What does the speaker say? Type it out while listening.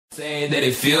Saying that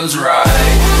it feels right.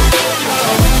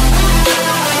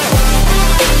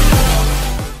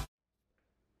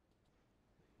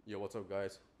 Yo, what's up,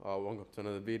 guys? Welcome to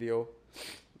another video.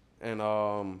 And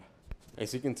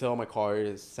as you can tell, my car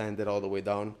is sanded all the way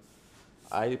down.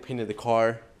 I painted the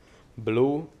car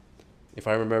blue. If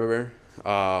I remember,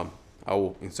 I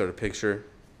will insert a picture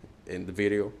in the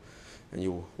video, and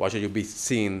you watch it. You'll be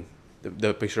seeing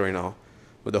the picture right now.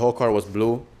 But the whole car was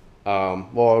blue.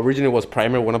 Well, originally it was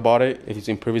primer when I bought it. If you've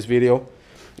seen previous video,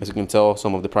 as you can tell,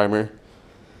 some of the primer.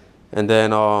 And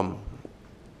then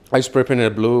I spray painted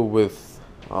it blue with,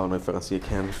 I don't know if I can see a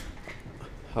can.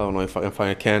 I don't know if I can find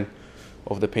a can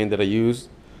of the paint that I used,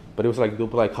 but it was like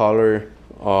duplicate color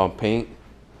paint.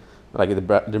 Like the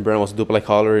brand was duplicate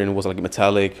color, and it was like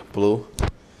metallic blue.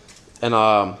 And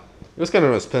it was kind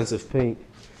of an expensive paint.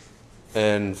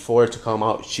 And for it to come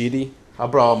out shitty, I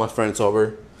brought all my friends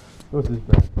over. What's this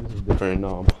brand? This is a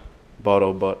different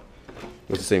bottle, but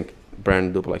it's the same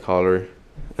brand, duplicate color.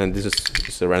 And this is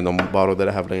just a random bottle that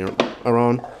I have laying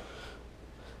around.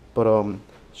 But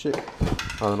shit,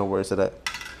 I don't know where it's at.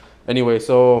 Anyway,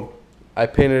 so I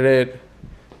painted it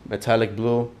metallic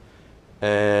blue,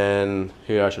 and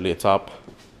here actually a top.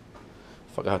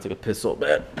 Fuck, I have to take a piss so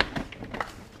bad.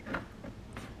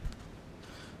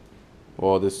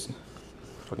 Oh, this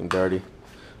fucking dirty,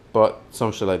 but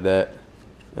some shit like that.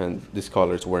 And this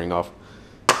color is wearing off.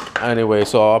 Anyway,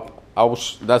 so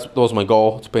that was my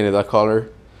goal, to paint it that color.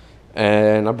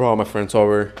 And I brought my friends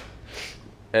over,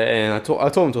 and I told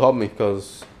them to help me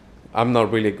because I'm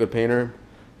not really a good painter,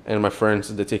 and my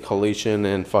friends, they take collation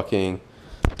and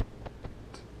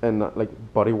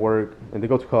like body work, and they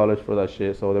go to college for that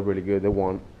shit, so they're really good. They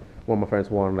won. One of my friends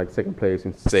won like second place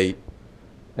in state,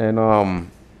 and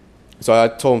so I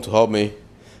told them to help me.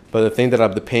 But the thing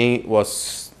that the paint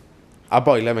was, I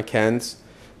bought 11 cans.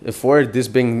 For this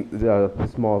being the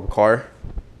small car,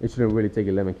 it shouldn't really take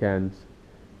 11 cans.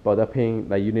 But that paint,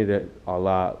 like, you needed a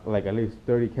lot, like at least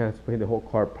 30 cans to paint the whole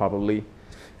car properly,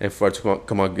 and for it to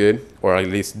come out good, or at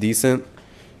least decent,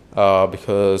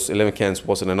 because 11 cans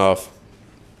wasn't enough.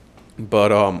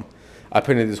 But I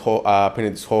painted this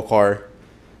whole car,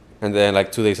 and then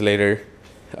like 2 days later,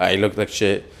 it looked like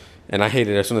shit, and I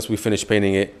hated it. As soon as we finished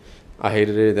painting it, I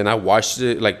hated it. Then I washed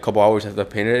it like a couple hours after I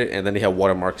painted it, and then they had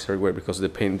watermarks everywhere because the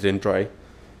paint didn't dry.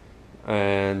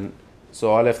 And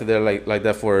so I left it there like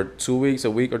that for 2 weeks, a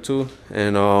week or two.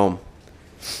 And I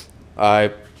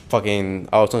was talking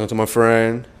to my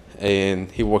friend, and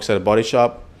he works at a body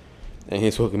shop, and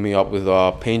he's hooking me up with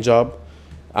a paint job.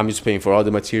 I'm just paying for all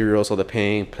the materials, all the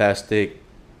paint, plastic,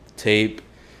 tape,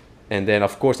 and then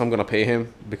of course I'm gonna pay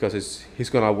him because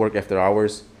he's gonna work after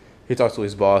hours. He talks to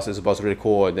his boss. His boss is really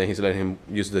cool, and then he's letting him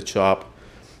use the shop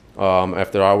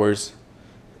after hours.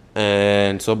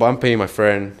 And so, but I'm paying my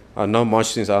friend not much,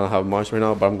 since I don't have much right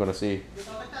now, but I'm gonna see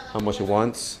how much he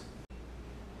wants.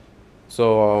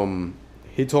 So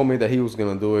he told me that he was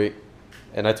gonna do it,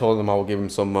 and I told him I will give him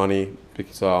some money,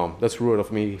 because that's rude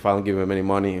of me if I don't give him any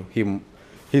money.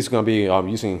 He's gonna be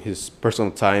using his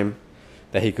personal time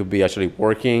that he could be actually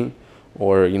working,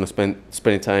 or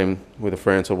spending time with the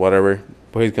friends or whatever.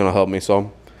 But he's gonna help me, so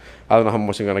I don't know how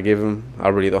much I'm gonna give him. I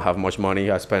really don't have much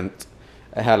money. I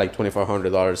had like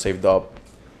 $2,500 saved up,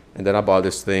 and then I bought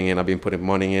this thing, and I've been putting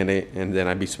money in it, and then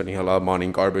I've been spending a lot of money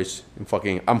in garbage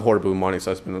and I'm horrible with money,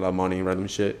 so I spend a lot of money in random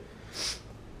shit.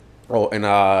 Oh, and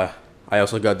I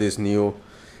also got this new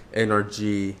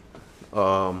NRG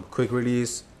quick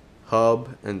release hub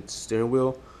and steering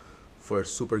wheel for a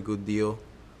super good deal.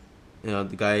 The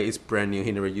guy is brand new.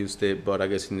 He never used it, but I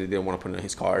guess he didn't want to put it in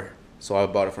his car, so I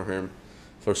bought it from him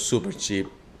for super cheap.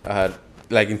 I had,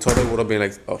 like, in total it would have been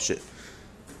like, oh shit,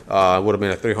 it would have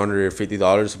been like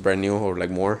 $350 brand new, or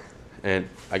like more, and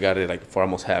I got it like for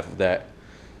almost half of that.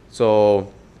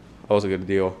 So that was a good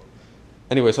deal.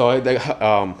 Anyway, so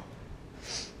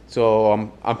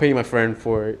I'm paying my friend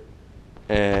for it,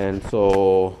 and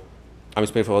so I'm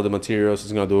just paying for all the materials.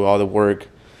 He's gonna do all the work,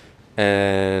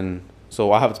 and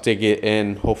so I have to take it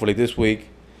in hopefully this week,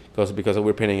 because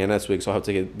we're painting it next week. So I have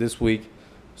to take it this week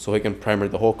so he can primer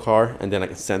the whole car, and then I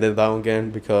can sand it down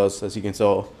again, because as you can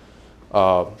tell,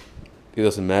 it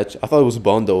doesn't match. I thought it was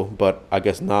Bondo, but I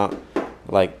guess not.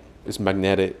 Like, it's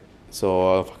magnetic,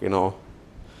 so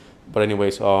But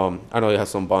anyways, I know it has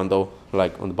some Bondo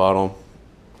like on the bottom,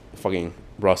 fucking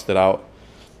rusted out.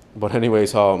 But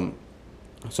anyways, so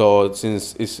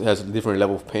since it has a different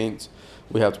level of paint,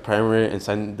 we have to primer it and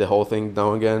sand the whole thing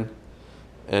down again.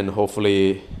 And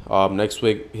hopefully next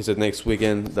week, he said next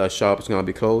weekend, the shop is gonna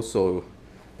be closed, so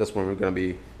that's when we're gonna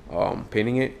be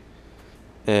painting it.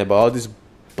 And but all these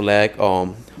black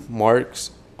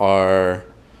marks are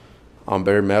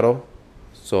bare metal.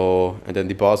 So, and then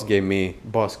the boss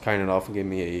kind enough gave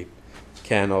me a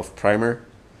can of primer,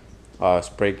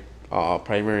 spray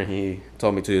primer, and he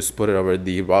told me to just put it over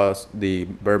the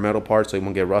bare metal part so it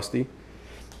won't get rusty.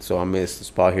 So I missed the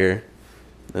spot here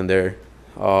and there.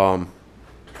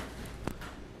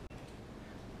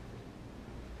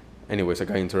 Anyways, I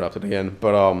got interrupted again,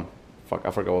 but fuck,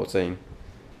 I forgot what I was saying.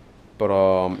 But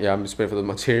yeah, I'm just paying for the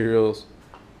materials,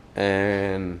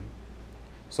 and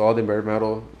so all the bare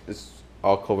metal is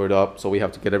all covered up. So we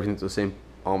have to get everything to the same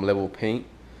level of paint,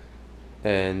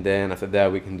 and then after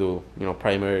that we can do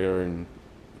primer and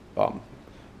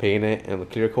paint it and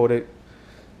clear coat it.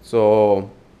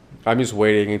 So I'm just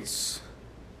waiting. It's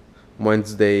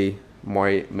Wednesday,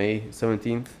 May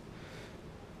 17th,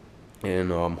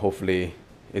 and hopefully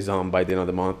it's by the end of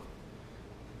the month.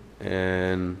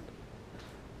 And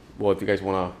well, if you guys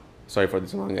wanna, sorry for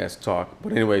this long ass talk,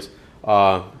 but anyways,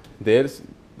 this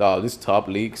top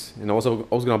leaks, and I was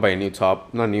gonna buy a new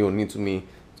top, not new to me.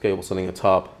 This guy was selling a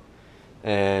top,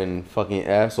 and fucking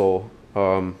asshole.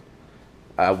 Well,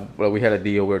 we had a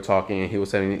deal. We were talking, and he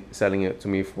was selling it to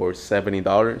me for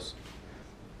 $70.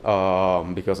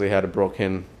 Because they had a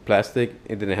broken plastic.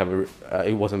 It didn't have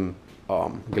it wasn't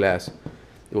glass.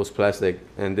 It was plastic,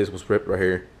 and this was ripped right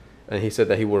here. And he said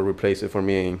that he would replace it for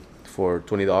me for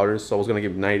 $20. So I was gonna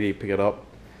give 90, pick it up,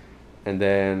 and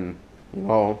then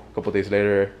a couple days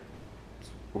later,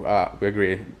 we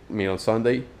agreed meet on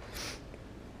Sunday.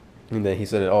 And then he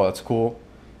said, "Oh, that's cool."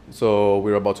 So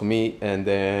we were about to meet, and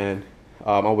then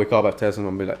I'll wake up. I text him.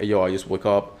 I'll be like, "Hey, yo, I just woke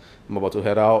up. I'm about to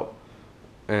head out."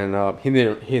 And he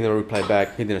didn't reply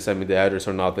back. He didn't send me the address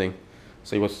or nothing.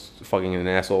 So he was fucking an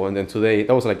asshole. And then today,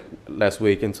 that was like last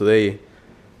week, and today,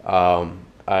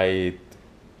 I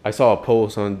saw a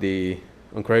post on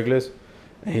Craigslist,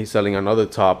 and he's selling another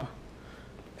top.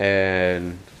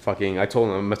 And fucking, I told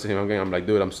him, I messaged him again. I'm like,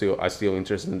 dude, I still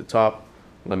interested in the top.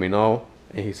 Let me know.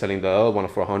 And he's selling the other one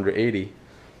for 180.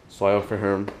 So I offered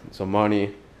him some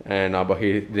money, and but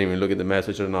he didn't even look at the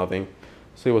message or nothing.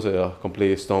 So he was a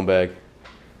complete stone bag.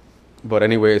 But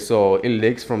anyway, so it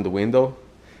leaks from the window,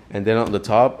 and then on the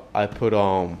top I put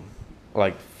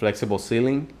like flexible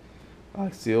sealing,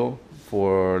 seal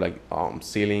for like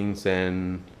ceilings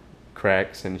and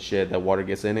cracks and shit that water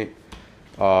gets in it.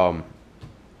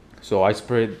 So I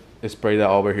sprayed that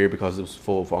over here because it was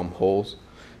full of holes,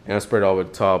 and I sprayed over the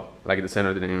top. Like the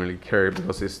center didn't really care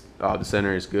because the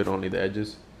center is good, only the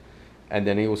edges. And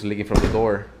then it was leaking from the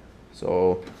door.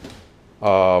 So if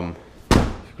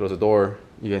you close the door,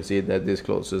 you can see that this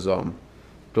closes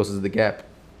the gap.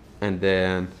 And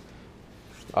then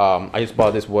I just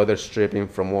bought this weather stripping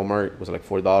from Walmart. It was like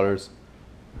 $4,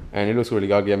 and it looks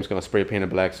really ugly. I'm just gonna spray paint it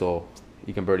black so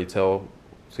you can barely tell,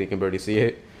 so you can barely see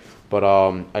it. But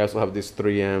I also have this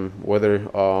 3M weather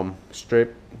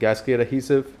strip gasket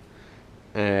adhesive,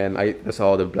 and that's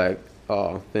all the black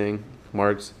thing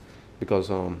marks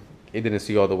because it didn't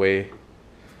see all the way,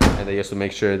 and I just to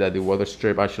make sure that the weather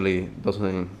strip actually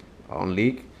doesn't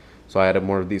leak. So I added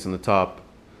more of these on the top,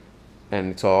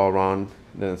 and it's all around.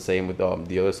 Then same with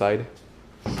the other side.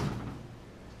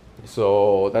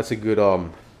 So that's a good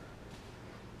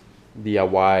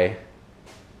DIY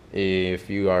if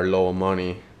you are low on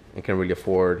money and can really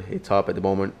afford a top at the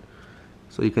moment.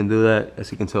 So you can do that.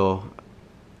 As you can tell,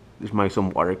 there's might some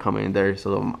water coming in there,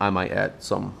 so I might add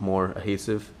some more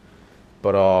adhesive.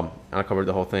 But I covered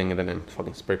the whole thing, and then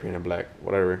fucking spray paint it black,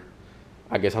 whatever.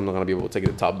 I guess I'm not gonna be able to take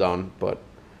the top down, but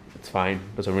it's fine.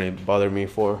 Doesn't really bother me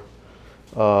for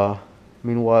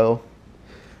meanwhile.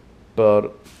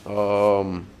 But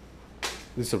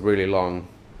this is a really long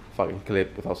fucking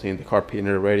clip without seeing the car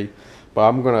painted already. But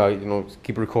I'm gonna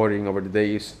keep recording over the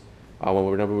days.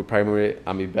 Whenever we primer it,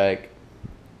 I'll be back,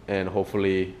 and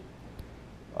hopefully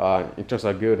it turns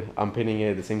out good. I'm painting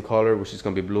it the same color, which is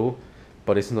gonna be blue,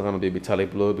 but it's not gonna be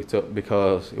metallic blue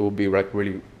because it will be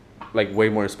really like way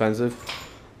more expensive.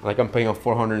 Like I'm paying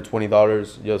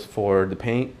 $420 just for the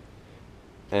paint,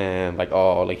 and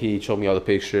like he showed me all the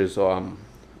pictures,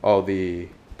 all the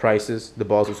prices. The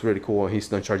boss was really cool, and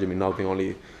he's not charging me nothing,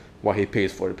 only what he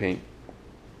pays for the paint,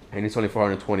 and it's only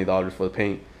 $420 for the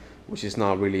paint, which is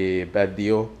not really a bad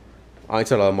deal.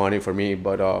 It's a lot of money for me,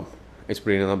 but it's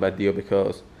really not a bad deal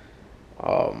because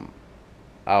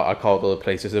I called other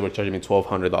places, they were charging me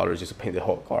 $1,200 just to paint the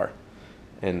whole car.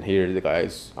 And here the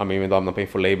guys, even though I'm not paying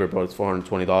for labor, but it's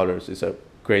 $420. It's a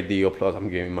great deal. Plus, I'm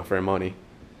giving my friend money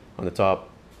on the top,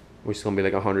 which is gonna be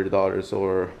like $100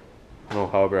 or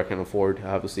however I can afford. I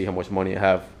have to see how much money I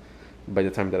have by the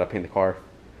time that I paint the car.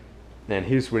 And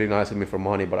he's really nice with me for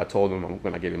money, but I told him I'm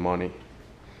gonna give him money.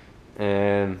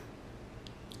 And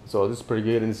so this is pretty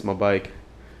good, and this is my bike.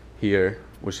 here,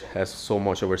 which has so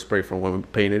much overspray from when we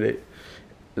painted it.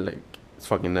 Like, it's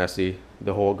fucking nasty.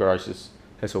 The whole garage has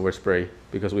overspray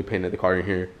because we painted the car in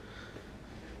here.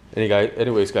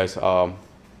 Anyways, guys, I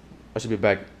should be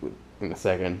back in a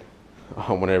second,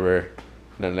 whenever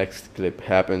the next clip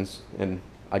happens and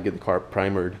I get the car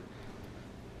primered.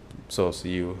 So I'll see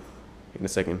you in a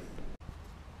second.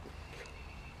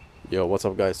 Yo, what's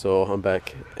up, guys? So I'm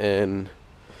back and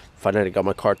finally got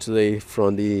my car today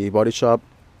from the body shop.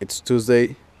 It's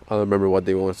Tuesday. I don't remember what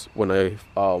day it was when I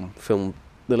filmed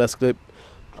the last clip.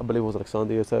 I believe it was like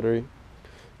Sunday or Saturday.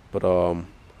 But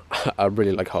I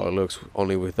really like how it looks,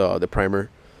 only with the primer.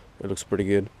 It looks pretty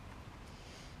good.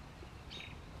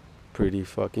 Pretty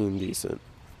fucking decent.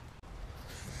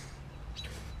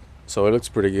 So it looks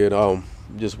pretty good,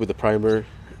 just with the primer.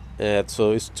 And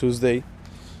so it's Tuesday,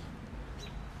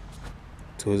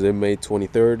 May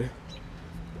 23rd.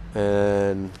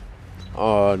 And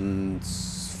on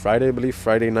Friday, I believe,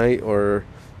 Friday night or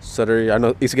Saturday, I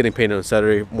know it's getting painted on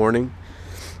Saturday morning.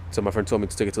 So my friend told me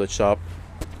to take it to the shop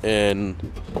and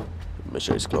make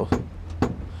sure it's closed.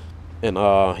 And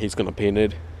he's gonna paint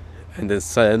it, and then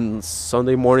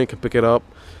Sunday morning can pick it up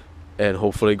and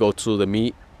hopefully go to the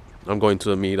meet. I'm going to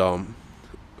the meet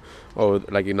or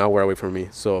like an hour away from me,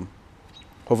 so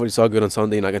hopefully it's all good on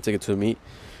Sunday and I can take it to the meet,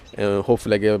 and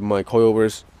hopefully I get my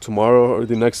coilovers tomorrow or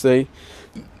the next day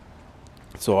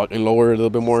so I can lower it a little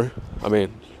bit more. I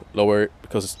mean, lower it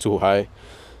because it's too high.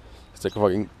 It's like a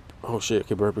fucking, oh shit, I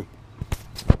keep burping.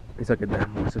 It's like a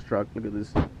damn monster truck. Look at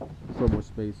this, so much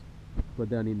space. But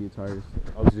then I need new tires.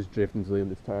 I was just drifting to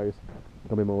these tires.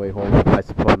 Coming my way home, I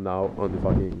spun out on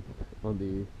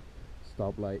the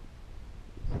stoplight.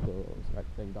 So I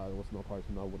thank God there was no cars,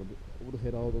 and I would have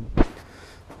hit all of them.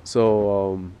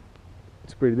 So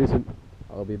it's pretty decent.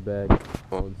 I'll be back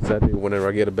on Saturday whenever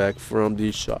I get it back from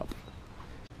the shop.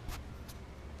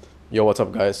 Yo, what's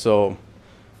up, guys? So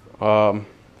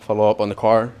follow up on the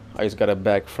car. I just got it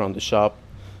back from the shop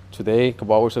today, a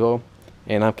couple hours ago,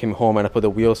 and I came home and I put the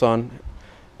wheels on,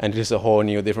 and this is a whole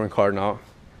new different car now.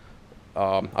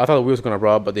 I thought the wheels were gonna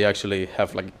rub, but they actually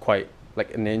have quite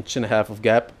an inch and a half of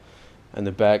gap, and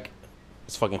the back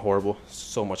is fucking horrible.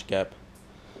 So much gap,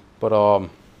 but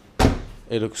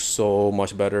it looks so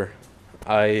much better.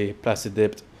 I plastic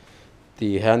dipped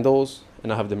the handles,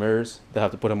 and I have the mirrors. They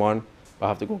have to put them on. I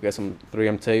have to go get some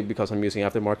 3M tape because I'm using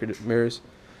aftermarket mirrors,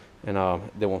 and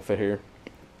they won't fit here.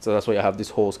 So that's why I have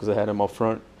these holes, because I had them up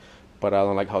front, but I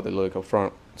don't like how they look up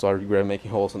front, so I regret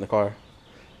making holes in the car.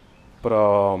 But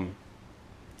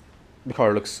the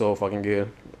car looks so fucking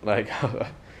good. Like,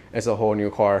 it's a whole new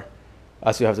car.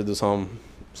 I still have to do some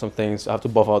things. I have to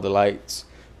buff out the lights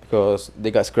because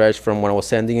they got scratched from when I was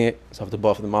sanding it, so I have to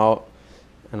buff them out.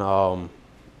 And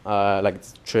like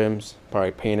the trims,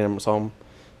 probably paint them or something.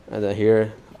 And then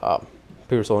here,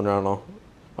 Proffesional, I don't know.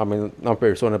 I mean, not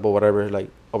Proffesional, but whatever.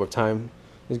 Like, over time,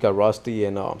 it's got rusty,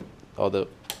 and all the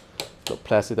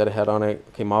plastic that it had on it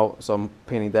came out. So I'm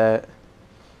painting that.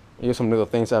 Here's some little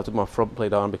things I have to put my front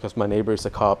plate on because my neighbor is a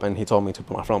cop, and he told me to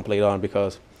put my front plate on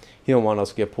because he don't want us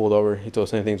to get pulled over. He told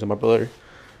the same thing to my brother,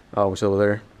 which is over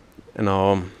there. And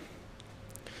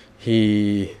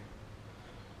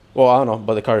well, I don't know,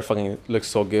 but the car fucking looks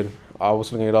so good. I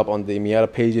was looking it up on the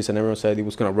Miata pages, and everyone said it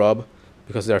was gonna rub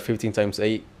because they're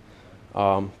 15x8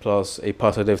 plus a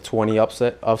positive 20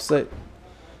 offset.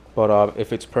 But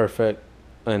if it's perfect,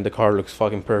 and the car looks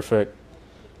fucking perfect,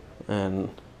 and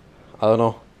I don't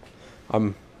know,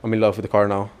 I'm in love with the car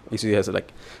now. You see, it has a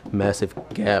massive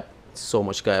gap, so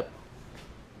much gap.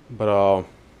 But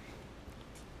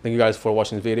thank you guys for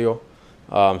watching the video.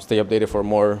 Stay updated for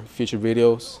more future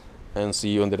videos, and see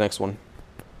you in the next one.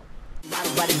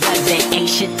 Ain't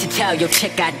shit to tell, yo,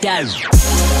 check out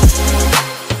that.